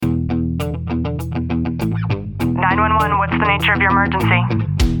What's the nature of your emergency?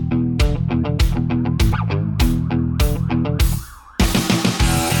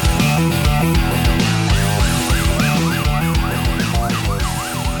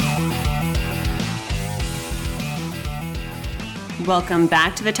 Welcome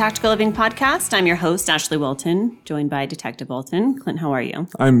back to the Tactical Living Podcast. I'm your host, Ashley Wilton, joined by Detective Wilton. Clint, how are you?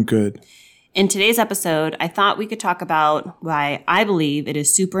 I'm good. In today's episode, I thought we could talk about why I believe it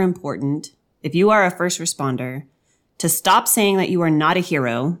is super important, if you are a first responder, to stop saying that you are not a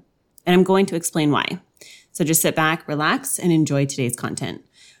hero, and I'm going to explain why. So just sit back, relax, and enjoy today's content.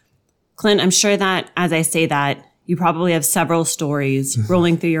 Clint, I'm sure that as I say that, you probably have several stories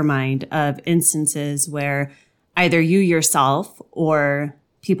rolling through your mind of instances where either you yourself or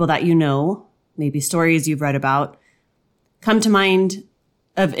people that you know, maybe stories you've read about, come to mind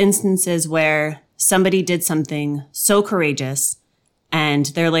of instances where somebody did something so courageous and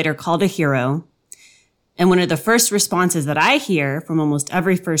they're later called a hero. And one of the first responses that I hear from almost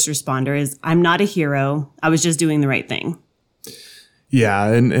every first responder is, I'm not a hero. I was just doing the right thing. Yeah.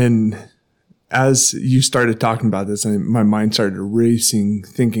 And as you started talking about this, my mind started racing,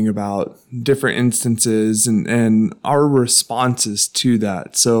 thinking about different instances and our responses to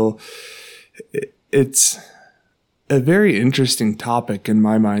that. So it's a very interesting topic in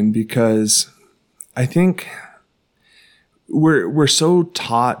my mind because I think we're so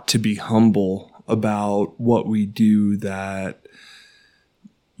taught to be humble about what we do that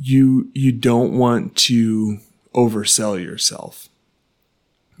you don't want to oversell yourself.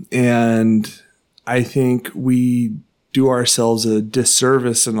 And I think we do ourselves a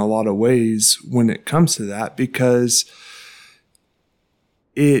disservice in a lot of ways when it comes to that because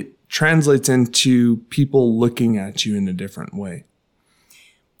it translates into people looking at you in a different way.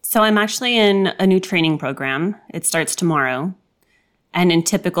 So I'm actually in a new training program. It starts tomorrow. And in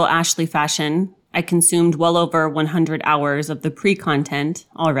typical Ashley fashion, I consumed well over 100 hours of the pre-content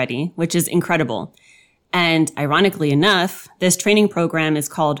already, which is incredible. And ironically enough, this training program is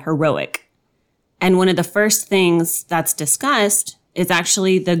called Heroic. And one of the first things that's discussed is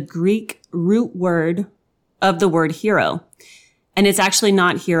actually the Greek root word of the word hero. And it's actually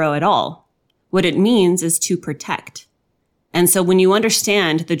not hero at all. What it means is to protect. And so when you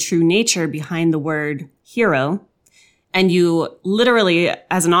understand the true nature behind the word hero, and you literally,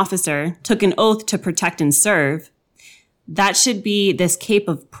 as an officer, took an oath to protect and serve, that should be this cape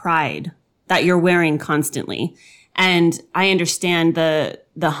of pride that you're wearing constantly. And I understand the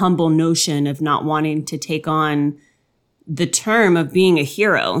humble notion of not wanting to take on the term of being a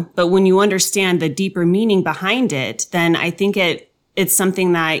hero. But when you understand the deeper meaning behind it, then I think it's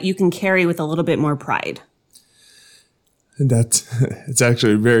something that you can carry with a little bit more pride. It's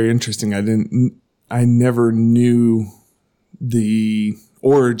actually very interesting. I never knew the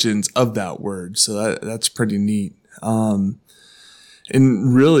origins of that word. So that's pretty neat. And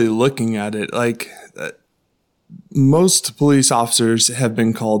really looking at it, like most police officers have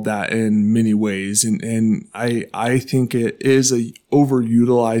been called that in many ways. And I think it is a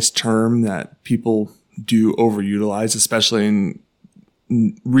overutilized term that people do overutilize, especially in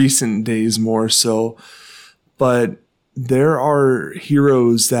recent days more so. But there are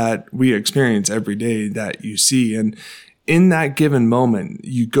heroes that we experience every day that you see. And in that given moment,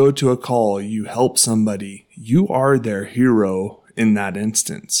 you go to a call, you help somebody, you are their hero in that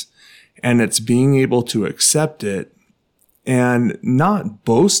instance. And it's being able to accept it and not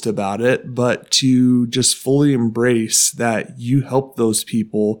boast about it, but to just fully embrace that you helped those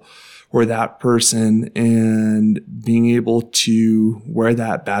people or that person and being able to wear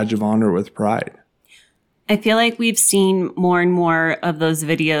that badge of honor with pride. I feel like we've seen more and more of those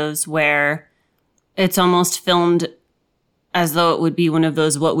videos where it's almost filmed as though it would be one of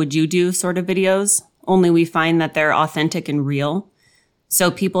those what would you do sort of videos, only we find that they're authentic and real. So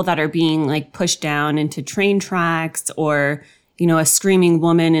people that are being like pushed down into train tracks or, you know, a screaming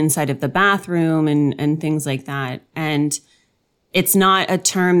woman inside of the bathroom and things like that. And it's not a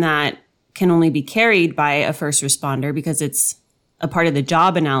term that can only be carried by a first responder because it's a part of the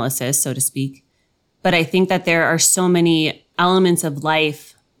job analysis, so to speak. But I think that there are so many elements of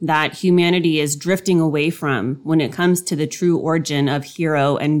life that humanity is drifting away from when it comes to the true origin of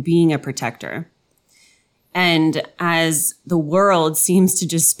hero and being a protector. And as the world seems to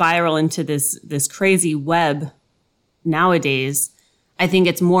just spiral into this crazy web nowadays, I think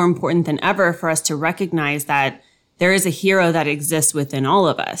it's more important than ever for us to recognize that there is a hero that exists within all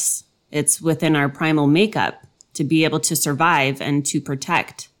of us. It's within our primal makeup to be able to survive and to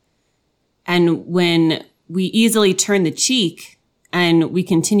protect. And when we easily turn the cheek and we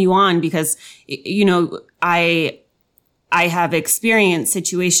continue on because, you know, I have experienced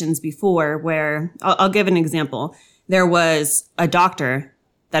situations before where I'll give an example. there was a doctor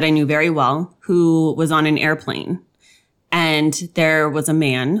that I knew very well who was on an airplane, and there was a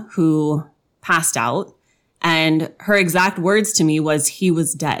man who passed out, and her exact words to me was, he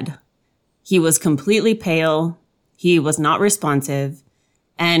was dead. He was completely pale. He was not responsive.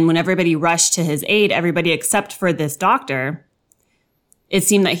 And when everybody rushed to his aid, everybody except for this doctor, it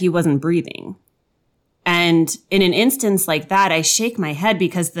seemed that he wasn't breathing. And in an instance like that, I shake my head,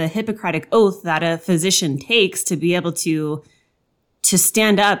 because the Hippocratic oath that a physician takes to be able to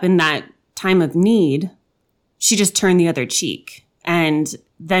stand up in that time of need, she just turned the other cheek. And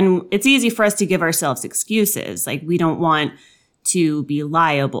then it's easy for us to give ourselves excuses. Like, we don't want to be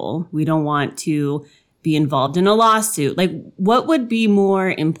liable. We don't want to be involved in a lawsuit. Like, what would be more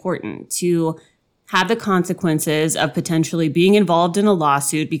important, to have the consequences of potentially being involved in a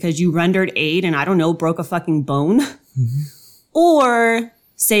lawsuit because you rendered aid and, I don't know, broke a fucking bone, or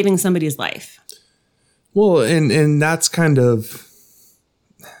saving somebody's life? Well, and that's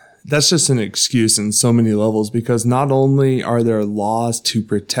just an excuse in so many levels, because not only are there laws to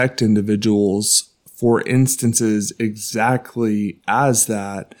protect individuals for instances exactly as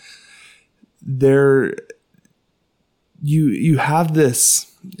that, you have this,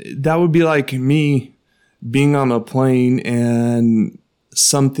 that would be like me being on a plane and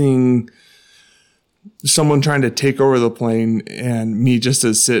someone trying to take over the plane, and me just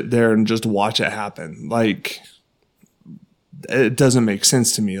to sit there and just watch it happen. Like, it doesn't make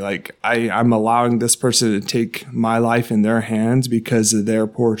sense to me. Like, I'm allowing this person to take my life in their hands because of their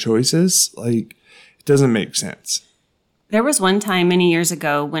poor choices. Like, it doesn't make sense. There was one time many years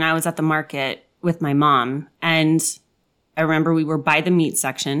ago when I was at the market with my mom, and I remember we were by the meat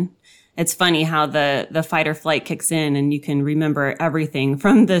section. It's funny how the fight or flight kicks in, and you can remember everything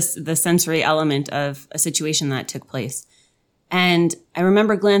from the sensory element of a situation that took place. And I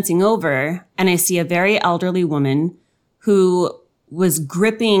remember glancing over, and I see a very elderly woman who was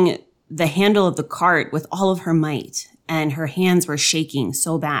gripping the handle of the cart with all of her might, and her hands were shaking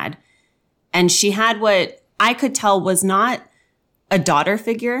so bad. And she had what I could tell was not a daughter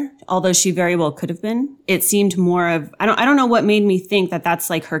figure, although she very well could have been. It seemed more of, I don't know what made me think that that's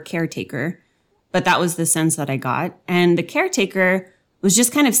like her caretaker, but that was the sense that I got. And the caretaker was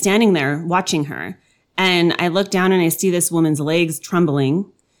just kind of standing there watching her. And I look down and I see this woman's legs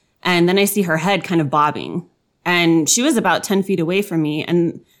trembling, and then I see her head kind of bobbing. And she was about 10 feet away from me.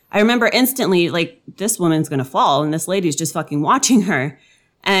 And I remember instantly, like, this woman's going to fall, and this lady's just fucking watching her.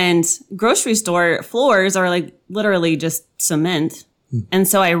 And grocery store floors are like literally just cement. And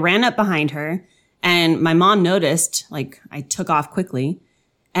so I ran up behind her, and my mom noticed, like, I took off quickly.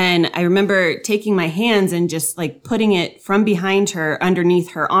 And I remember taking my hands and just like putting it from behind her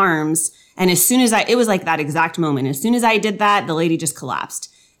underneath her arms. And as soon as it was like that exact moment, as soon as I did that, the lady just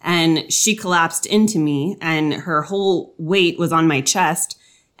collapsed. And she collapsed into me, and her whole weight was on my chest.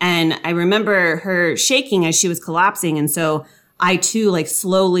 And I remember her shaking as she was collapsing. And so I too, like,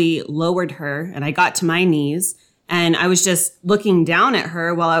 slowly lowered her, and I got to my knees, and I was just looking down at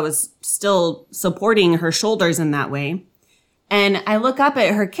her while I was still supporting her shoulders in that way. And I look up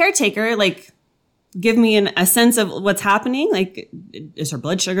at her caretaker, like, give me a sense of what's happening. Like, is her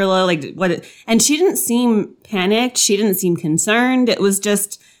blood sugar low? Like, what? And she didn't seem panicked. She didn't seem concerned. It was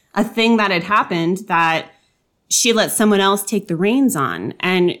just a thing that had happened that she let someone else take the reins on.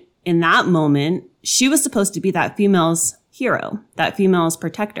 And in that moment, she was supposed to be that female's hero, that female's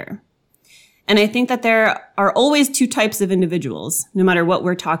protector. And I think that there are always two types of individuals, no matter what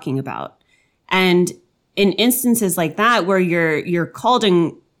we're talking about. And in instances like that, where you're called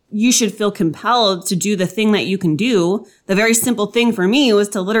and you should feel compelled to do the thing that you can do. The very simple thing for me was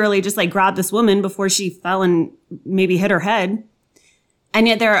to literally just like grab this woman before she fell and maybe hit her head. And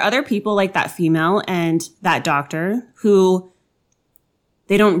yet there are other people like that female and that doctor who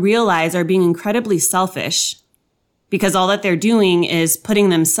they don't realize are being incredibly selfish, because all that they're doing is putting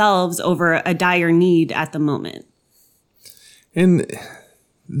themselves over a dire need at the moment. And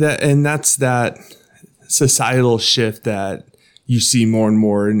that's that societal shift that you see more and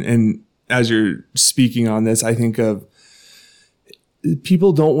more. And as you're speaking on this, I think of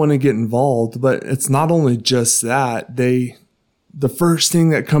people don't want to get involved, but it's not only just that. The first thing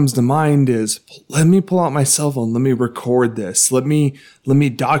that comes to mind is, let me pull out my cell phone. Let me record this. Let me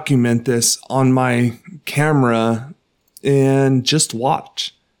document this on my camera and just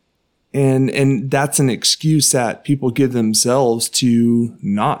watch. And that's an excuse that people give themselves to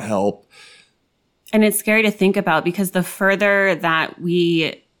not help. And it's scary to think about, because the further that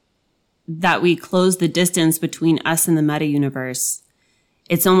we close the distance between us and the meta universe,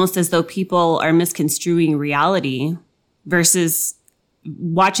 it's almost as though people are misconstruing reality versus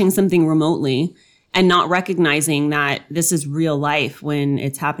watching something remotely and not recognizing that this is real life when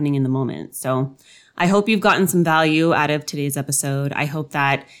it's happening in the moment. So I hope you've gotten some value out of today's episode. I hope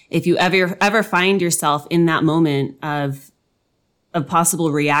that if you ever find yourself in that moment of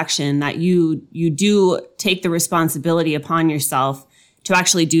possible reaction, that you do take the responsibility upon yourself to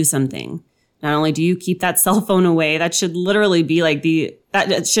actually do something. Not only do you keep that cell phone away, that should literally be like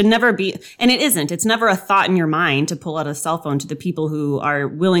that should never be, and it isn't. It's never a thought in your mind to pull out a cell phone to the people who are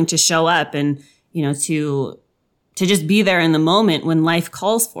willing to show up and, to just be there in the moment when life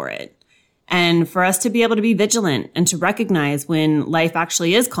calls for it. And for us to be able to be vigilant and to recognize when life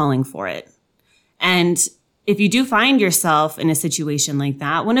actually is calling for it. And if you do find yourself in a situation like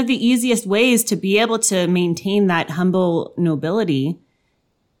that, one of the easiest ways to be able to maintain that humble nobility,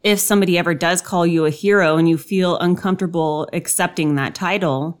 if somebody ever does call you a hero and you feel uncomfortable accepting that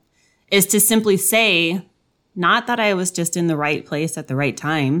title, is to simply say, not that I was just in the right place at the right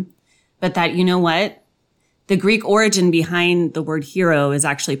time, but that, you know what? The Greek origin behind the word hero is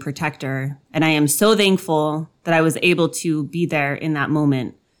actually protector. And I am so thankful that I was able to be there in that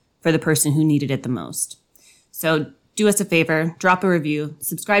moment for the person who needed it the most. So do us a favor, drop a review,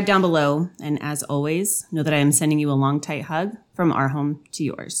 subscribe down below. And as always, know that I am sending you a long, tight hug from our home to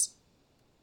yours.